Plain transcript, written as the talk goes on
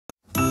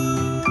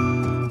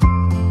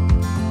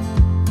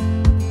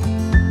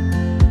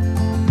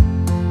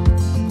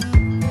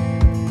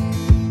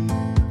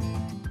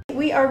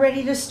we are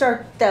ready to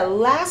start the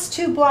last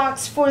 2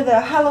 blocks for the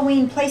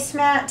Halloween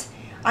placemat.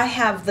 I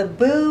have the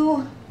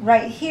boo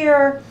right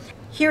here.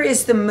 Here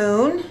is the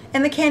moon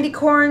and the candy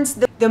corns.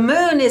 The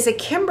moon is a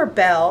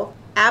Kimberbell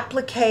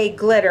applique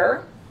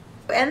glitter.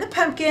 And the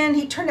pumpkin,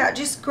 he turned out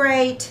just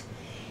great.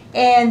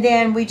 And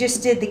then we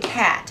just did the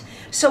cat.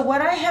 So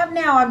what I have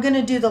now, I'm going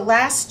to do the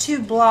last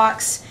 2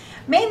 blocks,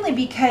 mainly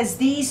because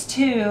these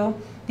are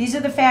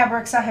the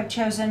fabrics I have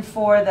chosen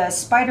for the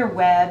spider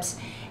webs.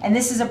 And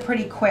this is a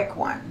pretty quick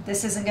one.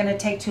 This isn't going to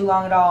take too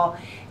long at all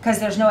because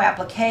there's no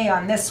applique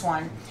on this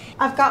one.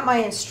 I've got my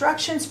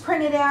instructions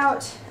printed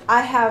out.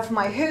 I have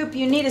my hoop.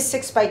 You need a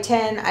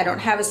 6x10. I don't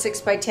have a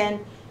 6x10,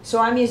 so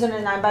I'm using a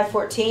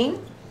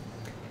 9x14.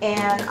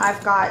 And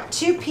I've got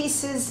 2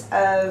 pieces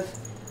of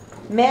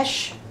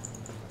mesh,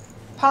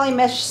 poly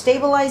mesh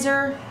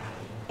stabilizer,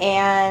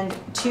 and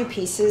 2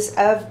 pieces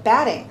of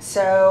batting.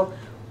 So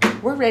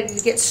we're ready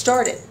to get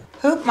started.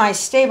 Hoop my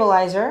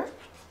stabilizer.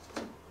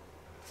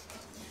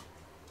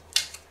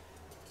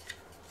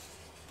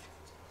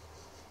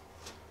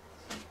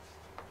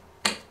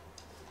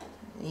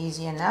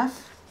 Easy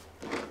enough.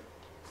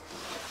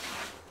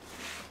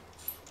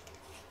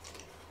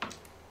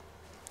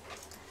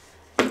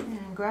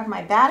 And grab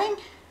my batting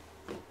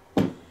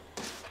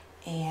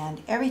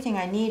and everything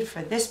I need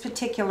for this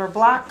particular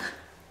block,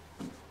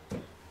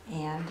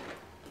 and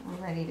we're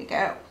ready to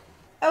go.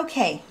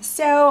 Okay,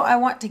 so I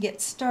want to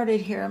get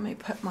started here. Let me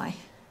put my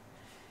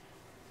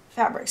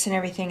fabrics and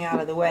everything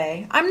out of the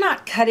way. I'm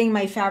not cutting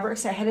my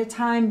fabrics ahead of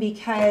time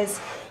because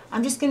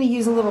I'm just going to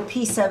use a little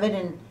piece of it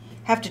and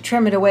have to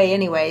trim it away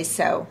anyway,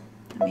 so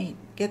let me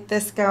get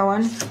this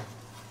going.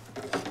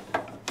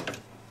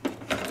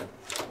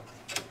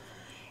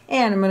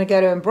 And I'm going to go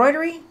to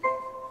embroidery.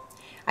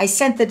 I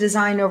sent the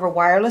design over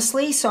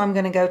wirelessly, so I'm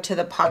going to go to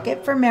the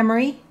pocket for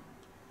memory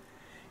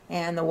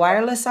and the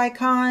wireless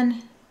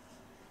icon.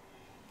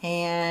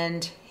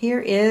 And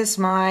here is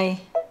my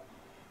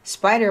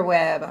spider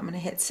web. I'm going to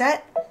hit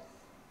set.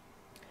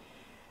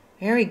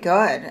 Very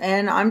good.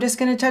 And I'm just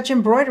going to touch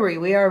embroidery.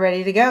 We are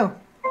ready to go.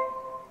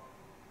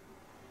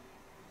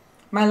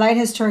 My light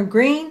has turned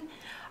green.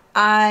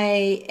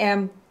 I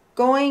am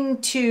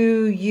going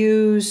to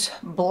use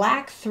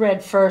black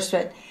thread first,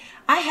 but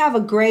I have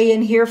a gray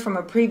in here from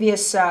a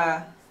previous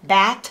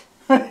bat.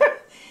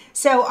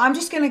 So I'm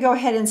just going to go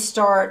ahead and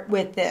start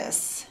with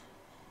this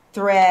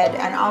thread,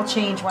 and I'll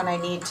change when I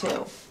need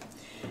to.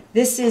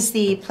 This is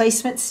the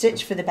placement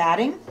stitch for the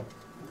batting.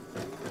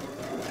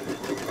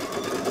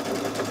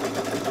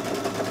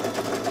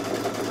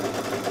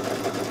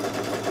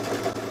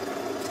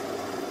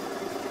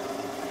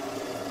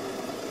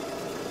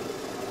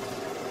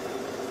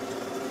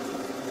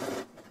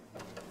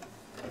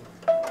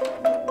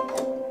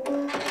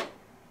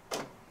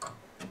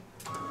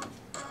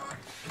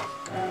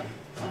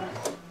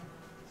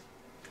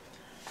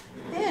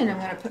 And I'm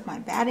going to put my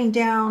batting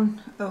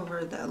down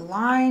over the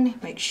line,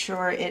 make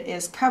sure it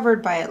is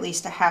covered by at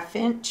least a 1/2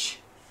 inch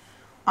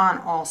on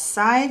all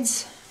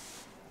sides.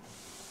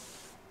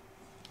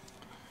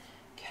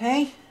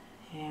 Okay,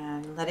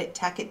 and let it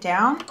tack it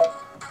down.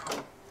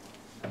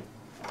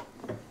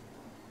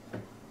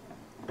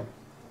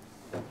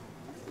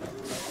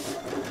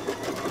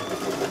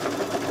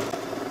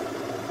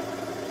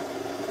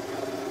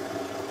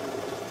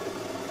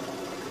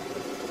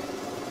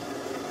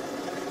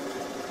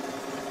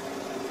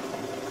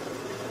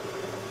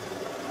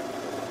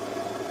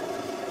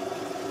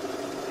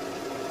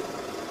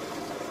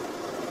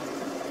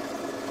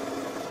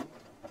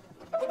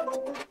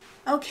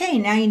 Okay,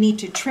 now you need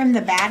to trim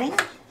the batting.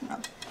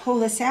 I'll pull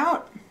this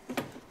out.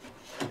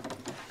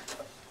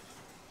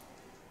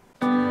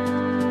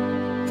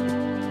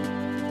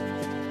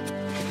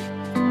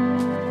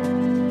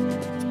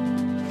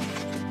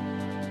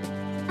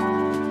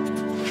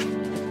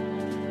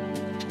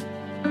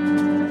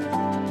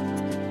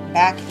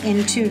 Back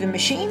into the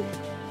machine.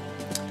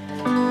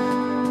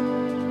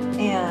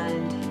 And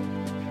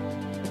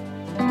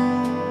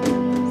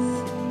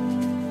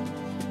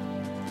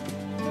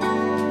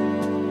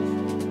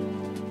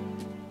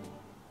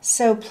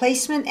so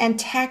placement and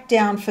tack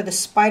down for the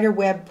spider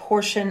web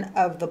portion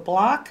of the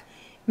block.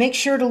 Make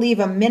sure to leave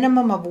a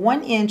minimum of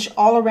 1 inch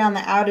all around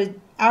the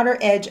outer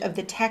edge of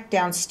the tack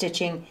down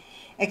stitching,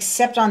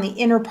 except on the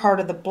inner part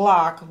of the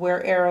block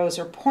where arrows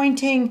are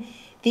pointing.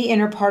 The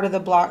inner part of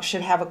the block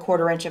should have a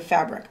 1/4 inch of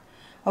fabric.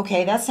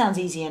 Okay, that sounds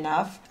easy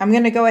enough. I'm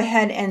going to go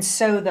ahead and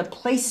sew the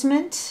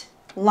placement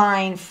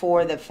line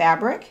for the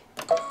fabric.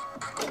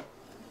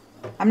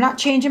 I'm not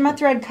changing my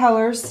thread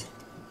colors.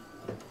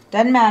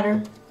 Doesn't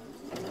matter.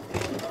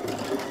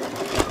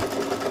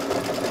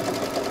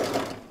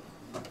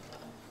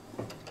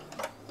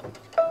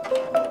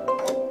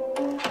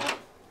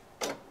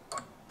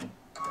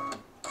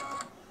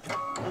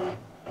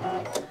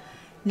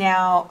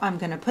 Now I'm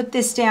going to put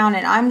this down,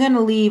 and I'm going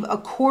to leave a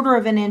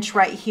 1/4 inch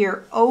right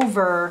here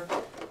over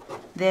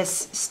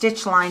this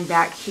stitch line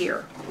back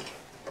here.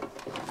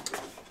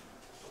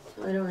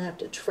 I don't have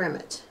to trim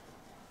it.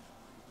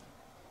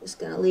 Just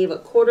going to leave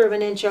 1/4 of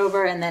an inch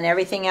over, and then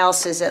everything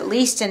else is at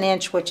least an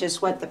inch, which is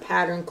what the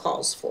pattern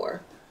calls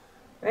for,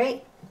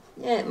 right?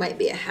 Yeah, it might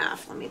be a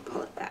half. Let me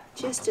pull it back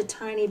just a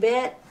tiny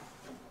bit.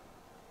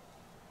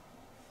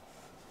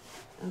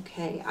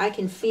 Okay, I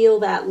can feel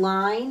that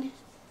line.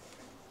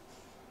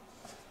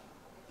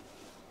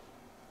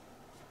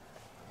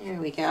 There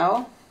we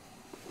go.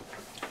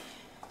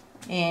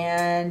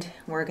 And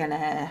we're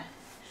gonna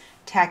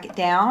tack it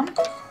down.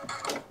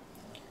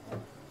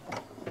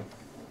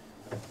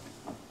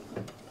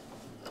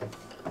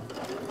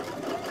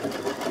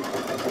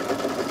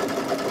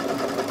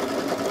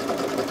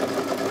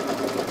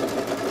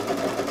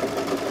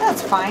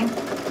 That's fine,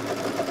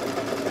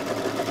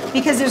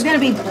 because there's going to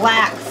be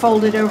black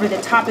folded over the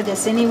top of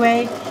this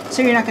anyway,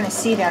 so you're not going to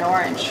see that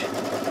orange.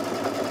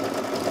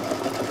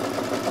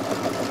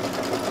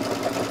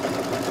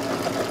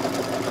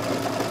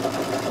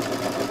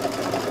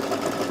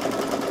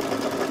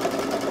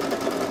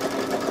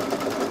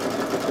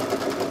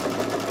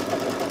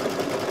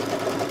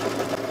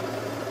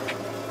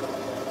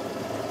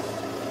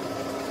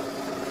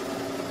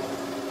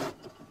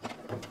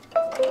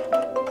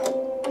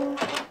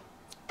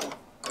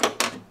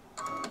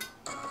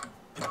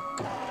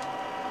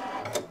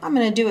 I'm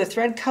going to do a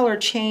thread color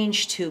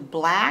change to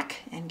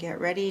black and get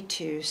ready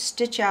to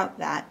stitch out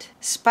that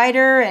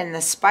spider and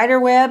the spider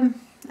web.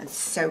 That's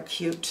so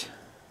cute.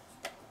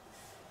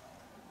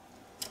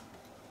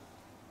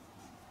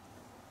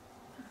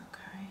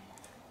 Okay.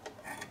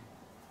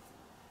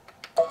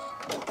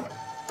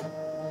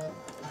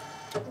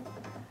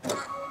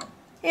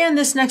 And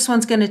this next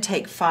one's going to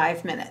take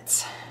 5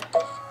 minutes.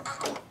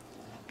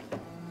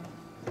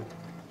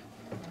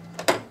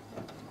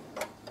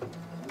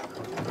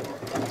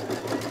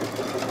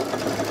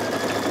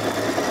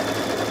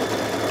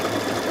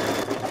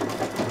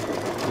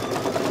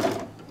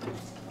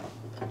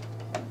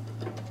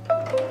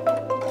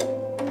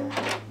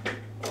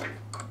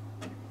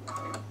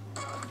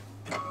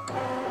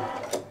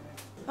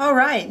 All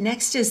right,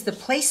 next is the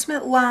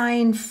placement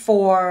line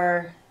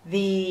for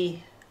the,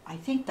 I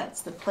think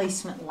that's the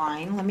placement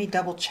line. Let me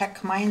double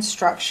check my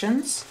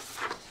instructions.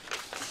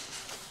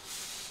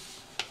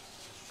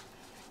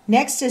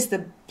 Next is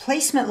the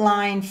placement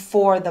line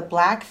for the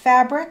black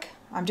fabric.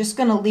 I'm just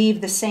going to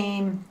leave the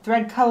same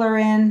thread color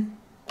in.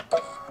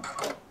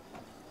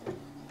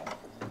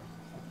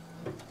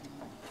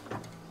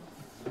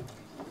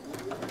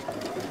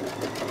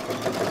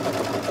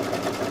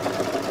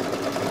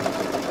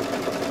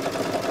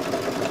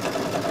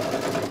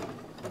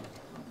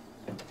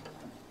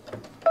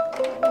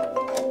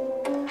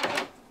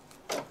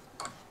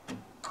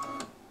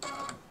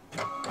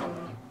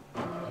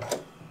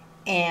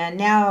 And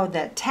now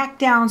the tack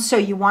down, so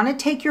you want to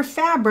take your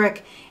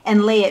fabric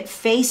and lay it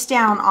face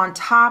down on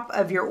top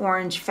of your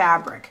orange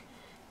fabric.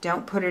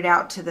 Don't put it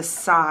out to the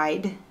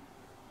side.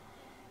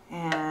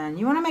 And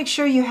you want to make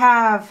sure you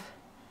have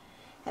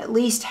at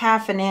least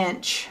 1/2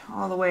 inch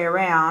all the way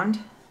around.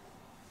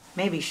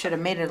 Maybe should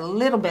have made it a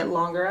little bit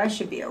longer. I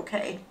should be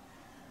okay,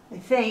 I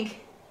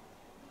think.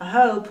 I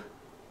hope.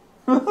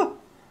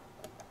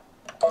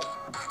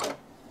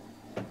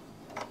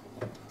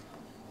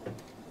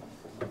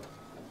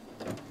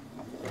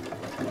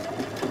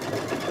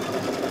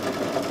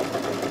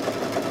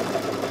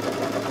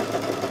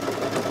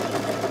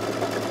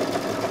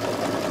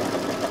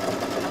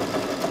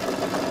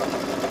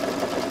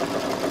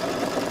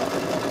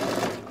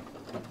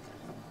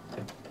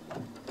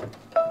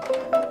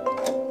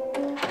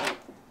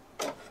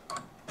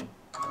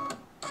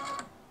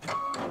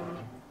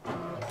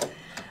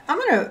 I'm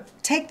going to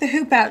take the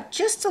hoop out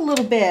just a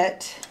little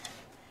bit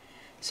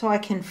so I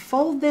can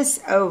fold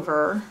this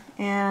over,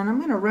 and I'm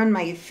going to run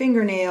my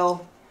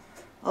fingernail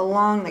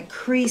along the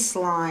crease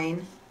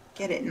line,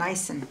 get it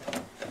nice and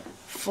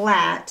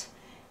flat,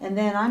 and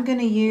then I'm going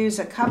to use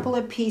a couple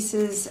of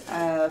pieces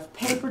of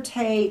paper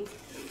tape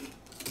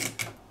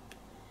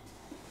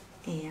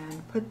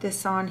and put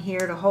this on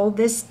here to hold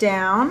this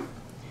down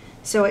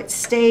so it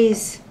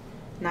stays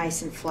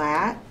nice and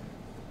flat.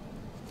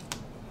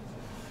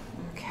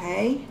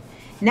 Okay,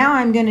 now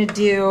I'm going to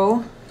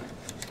do,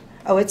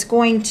 it's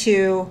going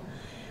to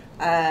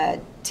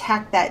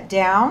tack that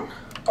down.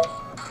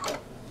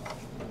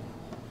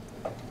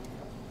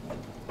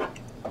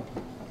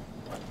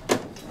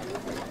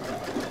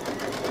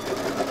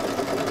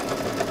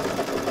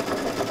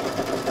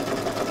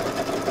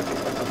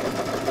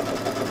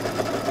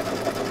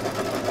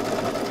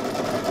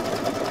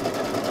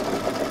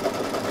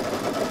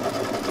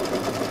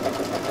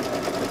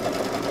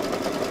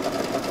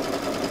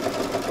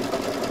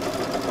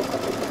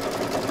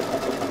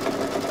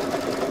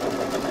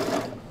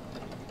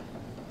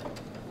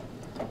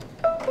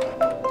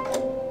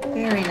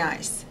 Very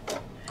nice.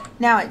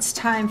 Now it's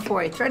time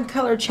for a thread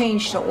color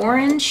change to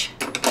orange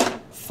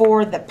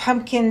for the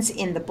pumpkins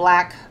in the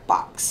black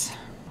box.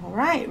 All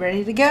right,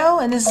 ready to go,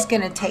 and this is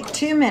going to take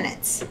 2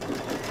 minutes.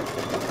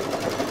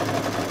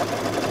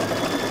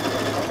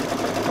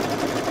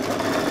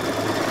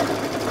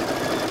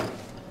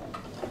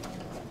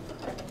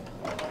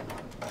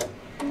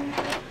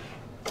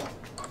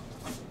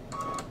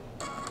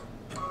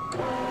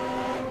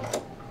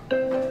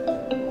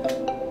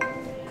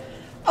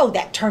 Oh,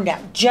 that turned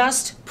out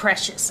just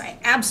precious. I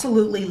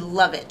absolutely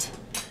love it.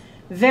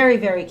 Very,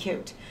 very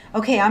cute.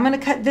 Okay, I'm going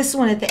to cut this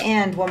one at the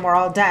end when we're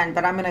all done,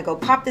 but I'm going to go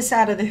pop this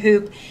out of the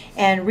hoop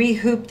and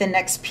re-hoop the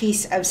next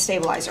piece of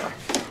stabilizer.